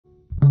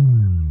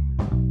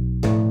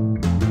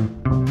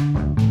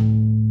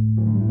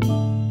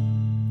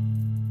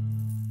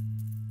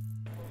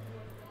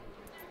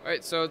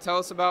right, so tell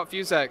us about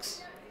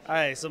FuseX.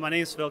 Hi, so my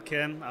name is Phil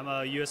Kim. I'm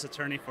a U.S.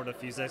 attorney for the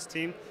FuseX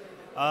team.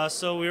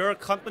 So we are a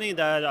company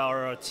that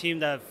are a team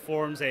that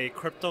forms a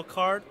crypto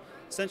card.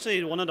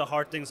 Essentially, one of the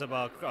hard things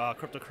about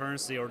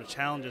cryptocurrency, or the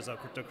challenges of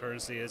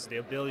cryptocurrency, is the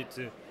ability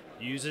to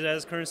use it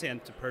as currency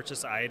and to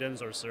purchase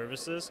items or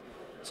services.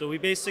 So we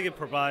basically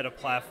provide a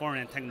platform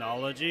and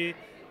technology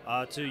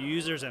to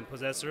users and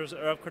possessors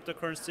of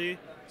cryptocurrency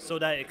so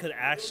that it could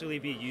actually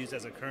be used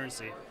as a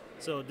currency.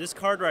 So this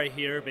card right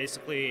here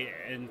basically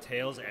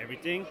entails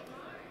everything.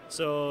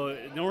 So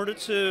in order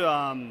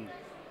to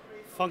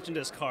function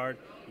this card,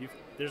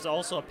 there's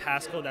also a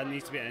passcode that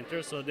needs to be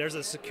entered. So there's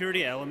a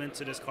security element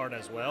to this card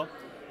as well.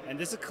 And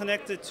this is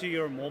connected to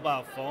your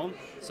mobile phone.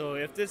 So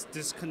if this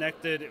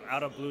disconnected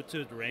out of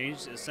Bluetooth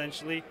range,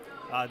 essentially,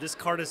 this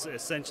card is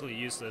essentially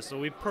useless. So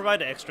we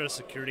provide extra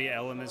security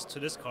elements to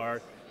this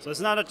card. So it's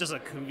not just a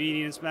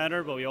convenience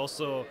matter, but we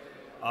also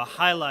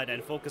highlight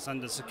and focus on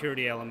the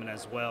security element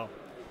as well.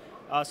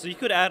 So you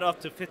could add up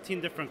to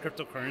 15 different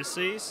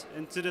cryptocurrencies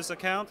into this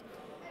account,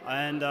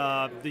 and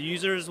the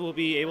users will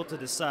be able to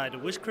decide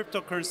which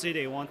cryptocurrency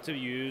they want to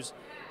use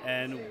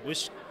and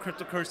which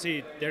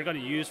cryptocurrency they're going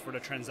to use for the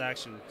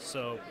transaction.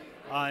 So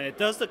it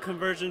does the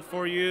conversion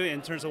for you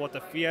in terms of what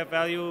the fiat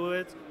value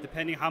is,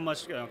 depending how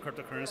much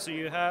cryptocurrency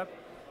you have.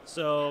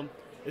 So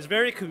it's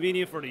very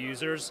convenient for the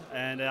users,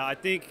 and I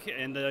think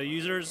the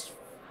users,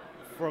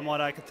 from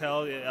what I could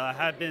tell,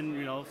 have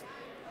been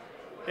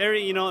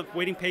very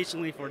waiting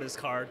patiently for this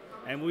card,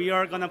 and we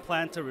are going to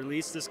plan to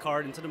release this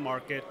card into the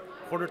market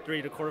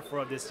Q3 to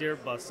Q4 of this year,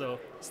 but so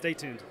stay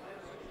tuned.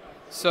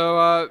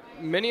 So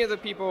many of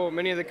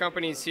the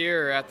companies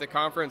here at the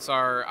conference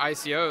are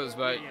ICOs,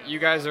 but you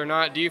guys are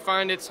not. Do you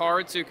find it's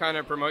hard to kind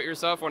of promote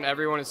yourself when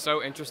everyone is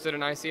so interested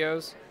in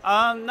ICOs?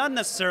 Not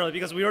necessarily,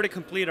 because we already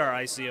completed our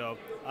ICO.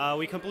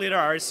 We completed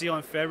our ICO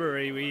in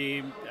February.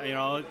 We,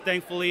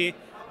 thankfully,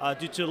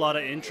 due to a lot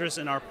of interest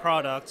in our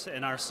products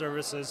and our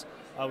services,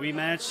 we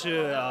managed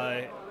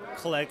to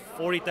collect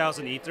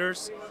 40,000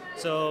 ethers.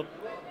 So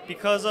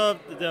because of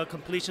the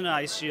completion of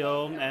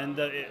ICO and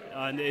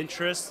the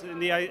interest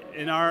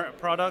in our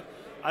product,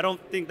 I don't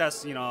think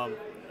that's a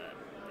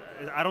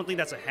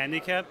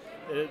handicap.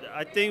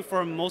 I think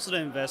for most of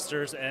the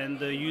investors and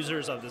the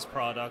users of this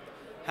product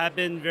have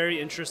been very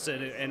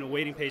interested and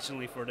waiting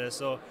patiently for this.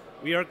 So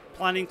we are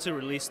planning to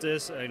release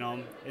this,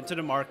 into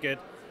the market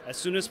as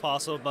soon as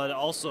possible. But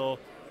also,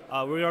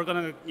 we are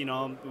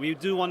we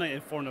do want to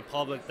inform the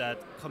public that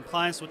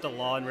compliance with the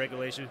law and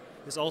regulation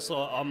is also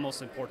of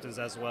utmost importance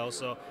as well.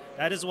 So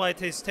that is why it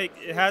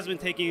has been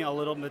taking a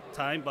little bit of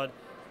time, but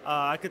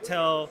I'll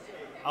tell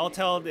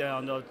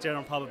the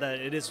general public that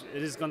it is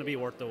going to be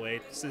worth the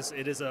wait, since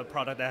it is a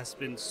product that has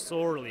been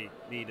sorely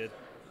needed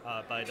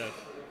by the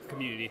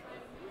community.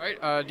 All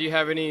right. Do you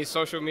have any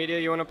social media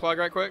you want to plug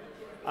right quick?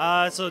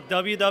 So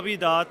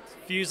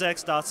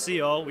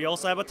www.fusex.co. We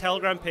also have a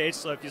Telegram page,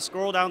 so if you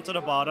scroll down to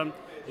the bottom,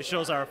 it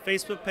shows our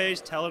Facebook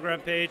page, Telegram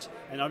page,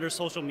 and other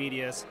social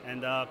medias.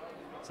 And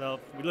so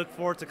we look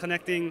forward to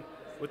connecting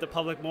with the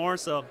public more,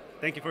 so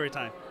thank you for your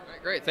time. All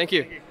right, great, thank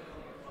you.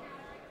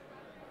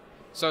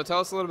 So tell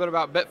us a little bit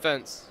about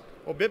BitFence.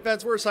 Well,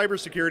 BitFence, we're a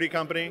cybersecurity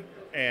company,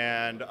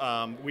 and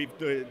we've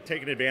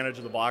taken advantage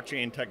of the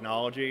blockchain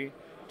technology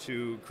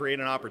to create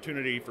an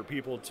opportunity for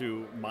people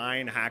to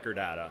mine hacker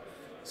data.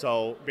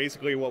 So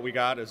basically what we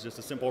got is just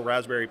a simple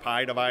Raspberry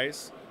Pi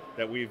device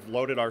that we've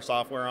loaded our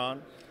software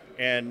on,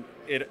 and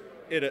it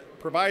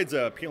provides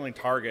an appealing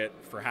target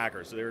for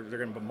hackers. So they're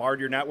going to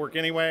bombard your network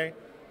anyway.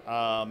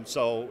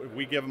 So if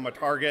we give them a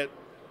target,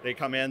 they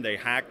come in, they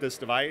hack this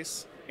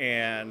device,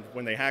 and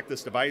when they hack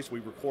this device, we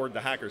record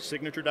the hacker's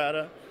signature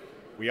data.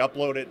 We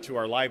upload it to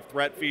our live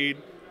threat feed,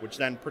 which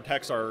then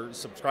protects our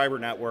subscriber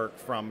network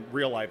from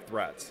real-life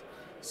threats.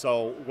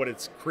 So what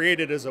it's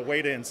created is a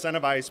way to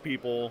incentivize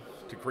people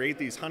to create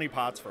these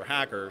honeypots for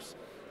hackers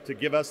to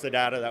give us the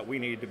data that we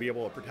need to be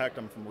able to protect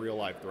them from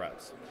real-life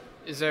threats.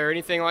 Is there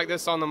anything like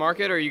this on the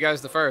market, or are you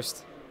guys the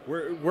first?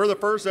 We're the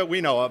first that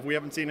we know of. We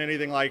haven't seen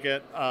anything like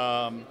it.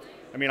 I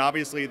mean,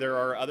 obviously there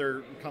are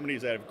other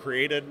companies that have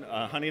created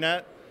a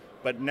honeynet,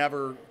 but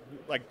never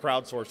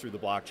crowdsourced through the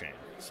blockchain.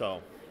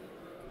 So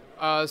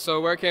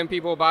where can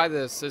people buy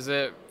this? Is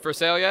it for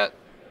sale yet?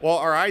 Well,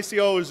 our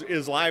ICO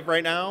is live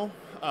right now,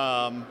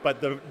 but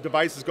the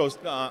devices goes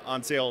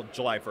on sale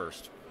July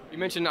 1st. You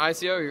mentioned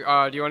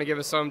ICO. Do you want to give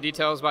us some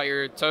details about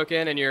your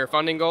token and your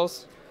funding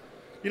goals?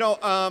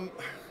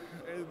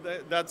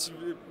 That's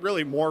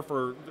really more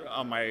for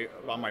on my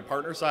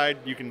partner side.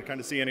 You can kind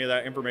of see any of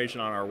that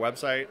information on our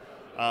website.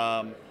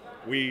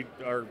 We've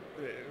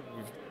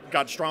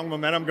got strong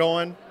momentum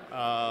going,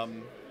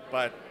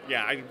 but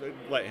yeah, I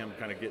let him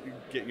kind of get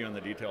you in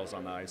the details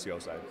on the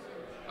ICO side.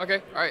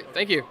 Okay, all right,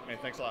 thank you. Hey,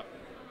 thanks a lot.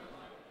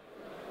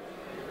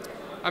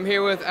 I'm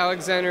here with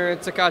Alexander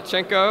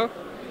Tkachenko,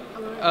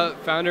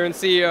 founder and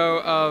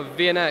CEO of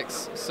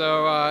VNX.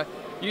 So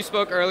you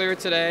spoke earlier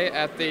today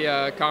at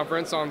the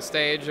conference on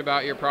stage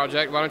about your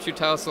project. Why don't you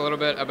tell us a little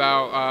bit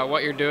about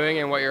what you're doing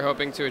and what you're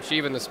hoping to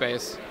achieve in the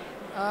space?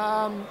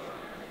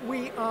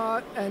 We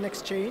are an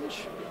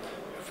exchange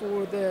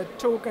for the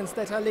tokens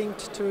that are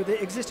linked to the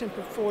existing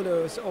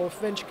portfolios of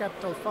venture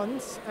capital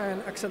funds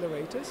and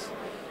accelerators.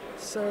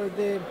 So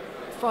the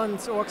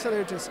funds or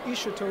accelerators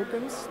issue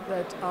tokens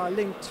that are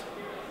linked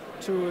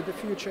to the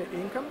future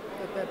income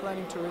that they're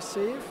planning to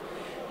receive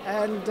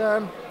and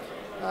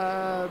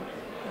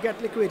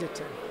get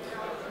liquidity.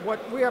 What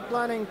we are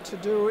planning to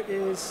do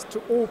is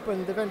to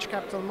open the venture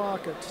capital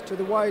market to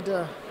the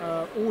wider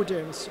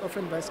audience of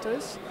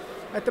investors.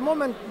 At the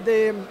moment,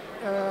 the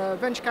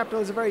venture capital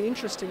is a very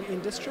interesting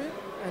industry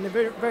and a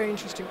very, very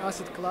interesting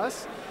asset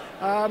class.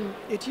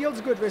 It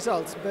yields good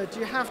results, but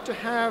you have to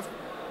have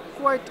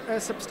quite a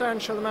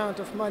substantial amount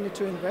of money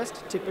to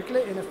invest,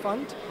 typically in a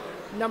fund.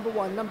 Number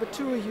one. Number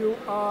two, you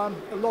are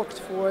locked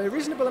for a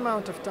reasonable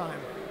amount of time.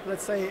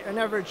 Let's say an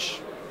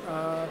average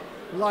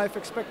life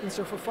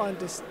expectancy of a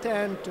fund is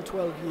 10 to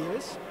 12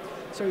 years.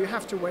 So you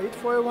have to wait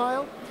for a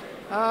while.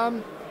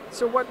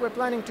 So what we're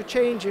planning to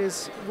change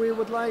is we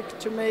would like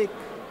to make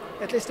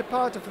at least a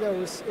part of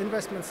those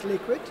investments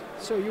liquid.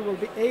 So you will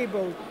be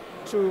able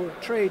to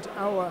trade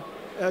our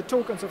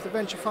tokens of the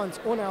venture funds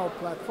on our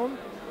platform.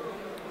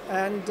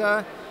 And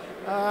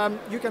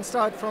you can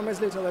start from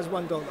as little as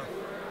 $1.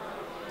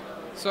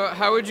 So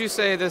how would you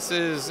say this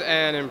is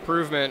an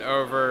improvement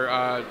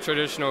over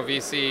traditional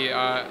VC?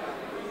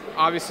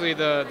 Obviously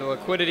the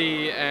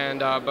liquidity, and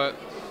but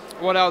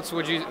what else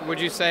would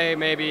you say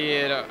maybe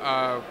it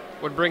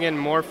would bring in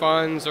more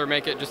funds or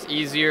make it just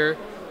easier?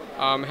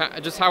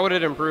 Just how would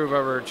it improve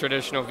over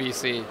traditional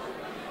VC?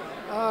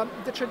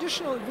 The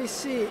traditional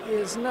VC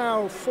is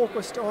now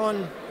focused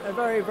on a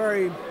very,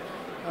 very,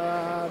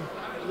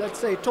 let's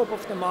say, top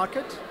of the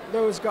market,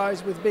 those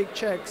guys with big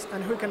checks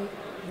and who can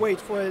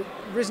wait for a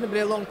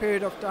reasonably long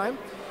period of time.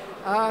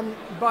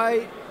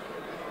 By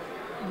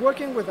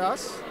working with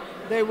us,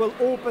 they will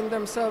open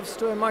themselves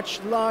to a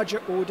much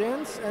larger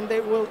audience and they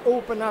will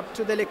open up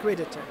to the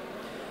liquidity.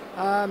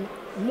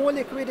 More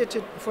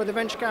liquidity for the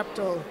venture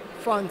capital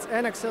funds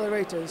and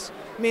accelerators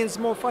means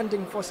more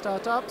funding for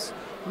startups.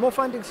 More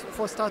funding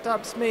for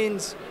startups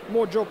means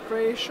more job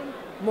creation,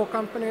 more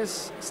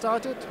companies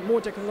started,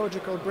 more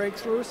technological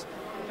breakthroughs,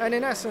 and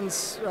in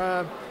essence,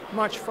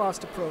 much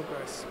faster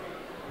progress.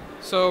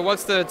 So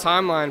what's the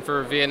timeline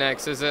for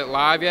VNX? Is it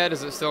live yet?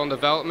 Is it still in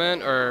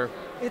development, or?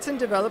 It's in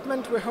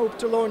development. We hope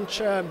to launch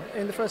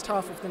in the first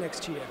half of the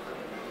next year.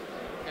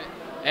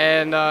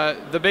 And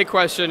the big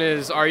question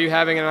is, are you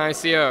having an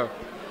ICO?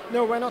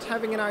 No, we're not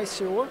having an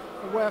ICO.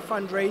 We're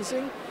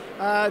fundraising.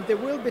 There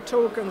will be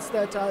tokens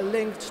that are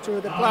linked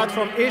to the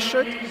platform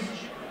issued.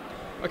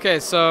 Okay,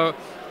 so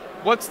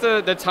what's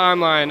the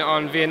timeline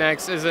on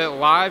VNX? Is it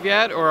live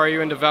yet, or are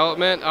you in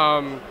development?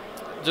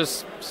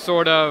 Just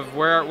sort of,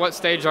 what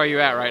stage are you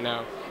at right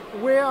now?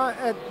 We are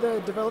at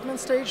the development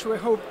stage. We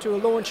hope to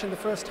launch in the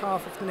first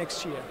half of the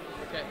next year.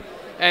 Okay.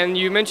 And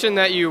you mentioned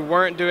that you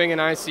weren't doing an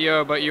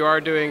ICO, but you are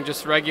doing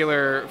just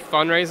regular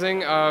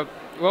fundraising.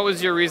 What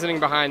was your reasoning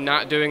behind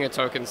not doing a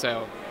token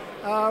sale?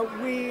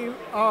 We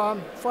are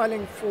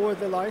filing for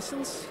the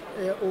license,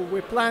 or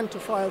we plan to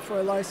file for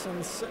a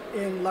license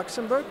in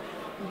Luxembourg.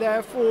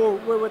 Therefore,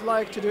 we would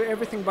like to do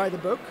everything by the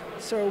book.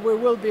 So we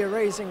will be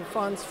raising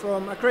funds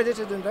from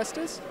accredited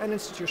investors and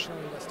institutional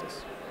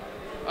investors.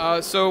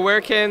 So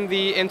where can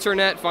the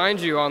internet find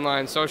you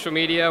online? Social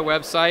media,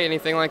 website,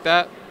 anything like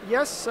that?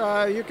 Yes,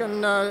 you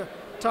can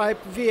type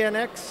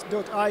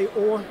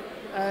vnx.io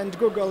and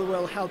Google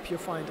will help you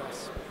find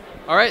us.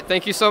 All right,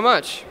 thank you so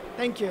much.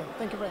 Thank you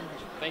very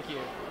much. Thank you.